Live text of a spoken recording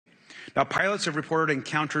Now, pilots have reported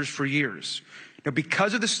encounters for years. Now,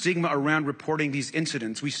 because of the stigma around reporting these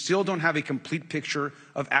incidents, we still don't have a complete picture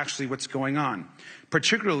of actually what's going on,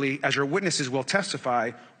 particularly as our witnesses will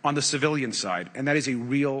testify on the civilian side, and that is a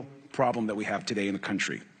real problem that we have today in the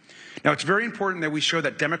country. Now, it's very important that we show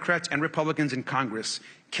that Democrats and Republicans in Congress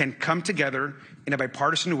can come together in a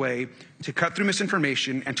bipartisan way to cut through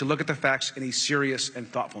misinformation and to look at the facts in a serious and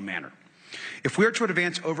thoughtful manner. If we are to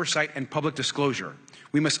advance oversight and public disclosure,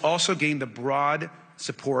 we must also gain the broad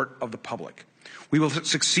support of the public. We will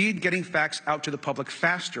succeed getting facts out to the public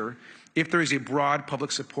faster if there is a broad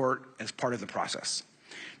public support as part of the process.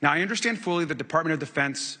 Now, I understand fully the Department of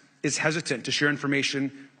Defense is hesitant to share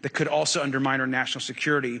information that could also undermine our national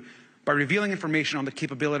security by revealing information on the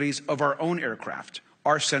capabilities of our own aircraft,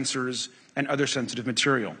 our sensors, and other sensitive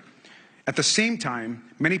material. At the same time,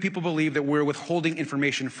 many people believe that we're withholding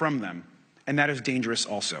information from them, and that is dangerous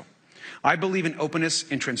also. I believe in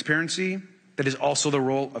openness and transparency. That is also the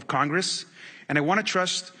role of Congress, and I want to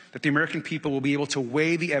trust that the American people will be able to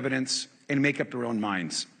weigh the evidence and make up their own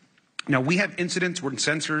minds. Now, we have incidents where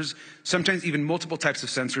sensors, sometimes even multiple types of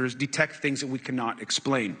sensors, detect things that we cannot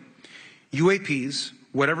explain. UAPs,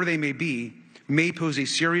 whatever they may be, may pose a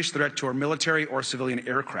serious threat to our military or civilian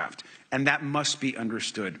aircraft, and that must be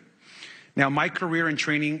understood. Now, my career and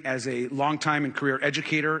training as a longtime and career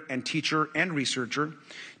educator and teacher and researcher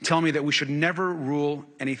tell me that we should never rule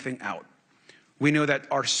anything out. We know that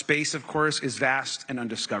our space, of course, is vast and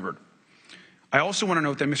undiscovered. I also want to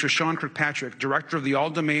note that Mr. Sean Kirkpatrick, director of the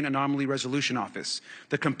All-Domain Anomaly Resolution Office,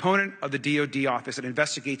 the component of the DoD office that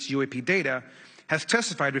investigates UAP data, has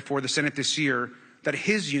testified before the Senate this year that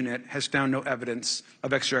his unit has found no evidence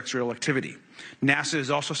of extraterrestrial activity. NASA has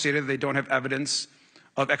also stated that they don't have evidence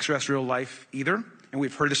of extraterrestrial life either, and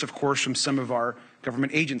we've heard this, of course, from some of our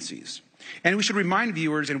government agencies. And we should remind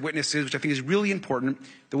viewers and witnesses, which I think is really important,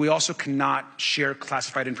 that we also cannot share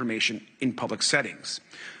classified information in public settings.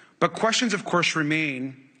 But questions, of course,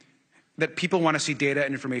 remain that people want to see data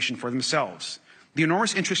and information for themselves. The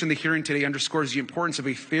enormous interest in the hearing today underscores the importance of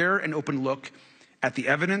a fair and open look at the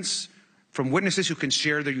evidence from witnesses who can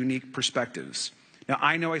share their unique perspectives. Now,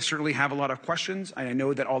 I know I certainly have a lot of questions, and I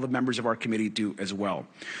know that all the members of our committee do as well.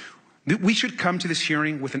 We should come to this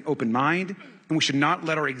hearing with an open mind, and we should not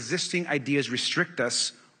let our existing ideas restrict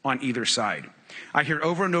us on either side. I hear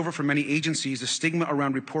over and over from many agencies the stigma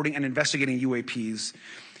around reporting and investigating UAPs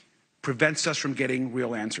prevents us from getting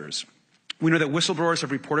real answers. We know that whistleblowers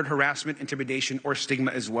have reported harassment, intimidation, or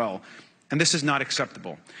stigma as well, and this is not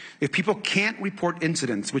acceptable. If people can't report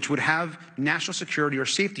incidents which would have national security or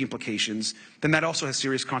safety implications, then that also has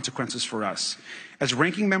serious consequences for us. As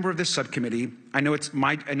ranking member of this subcommittee, I know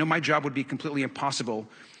my job would be completely impossible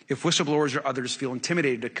if whistleblowers or others feel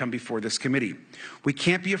intimidated to come before this committee. We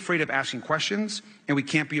can't be afraid of asking questions, and we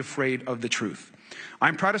can't be afraid of the truth.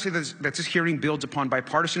 I'm proud to say that this hearing builds upon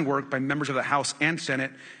bipartisan work by members of the House and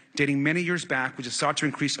Senate dating many years back, which is sought to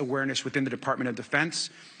increase awareness within the Department of Defense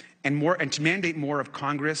and to mandate more of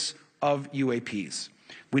Congress of UAPs.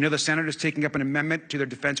 We know the Senate is taking up an amendment to their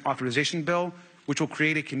defense authorization bill, which will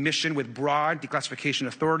create a commission with broad declassification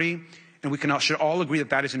authority, and we should all agree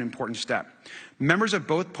that that is an important step. Members of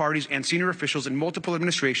both parties and senior officials in multiple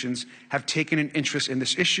administrations have taken an interest in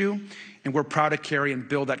this issue, and we're proud to carry and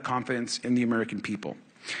build that confidence in the American people.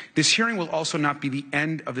 This hearing will also not be the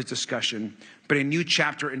end of this discussion, but a new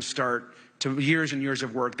chapter and start to years and years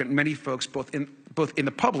of work that many folks, both in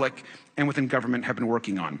the public and within government, have been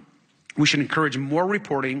working on. We should encourage more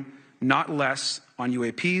reporting, not less, on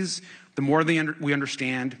UAPs. The more we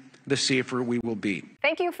understand, the safer we will be.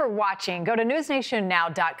 Thank you for watching. Go to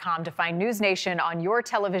newsnationnow.com to find NewsNation on your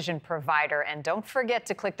television provider. And don't forget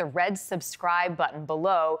to click the red subscribe button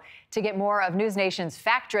below to get more of NewsNation's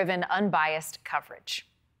fact-driven, unbiased coverage.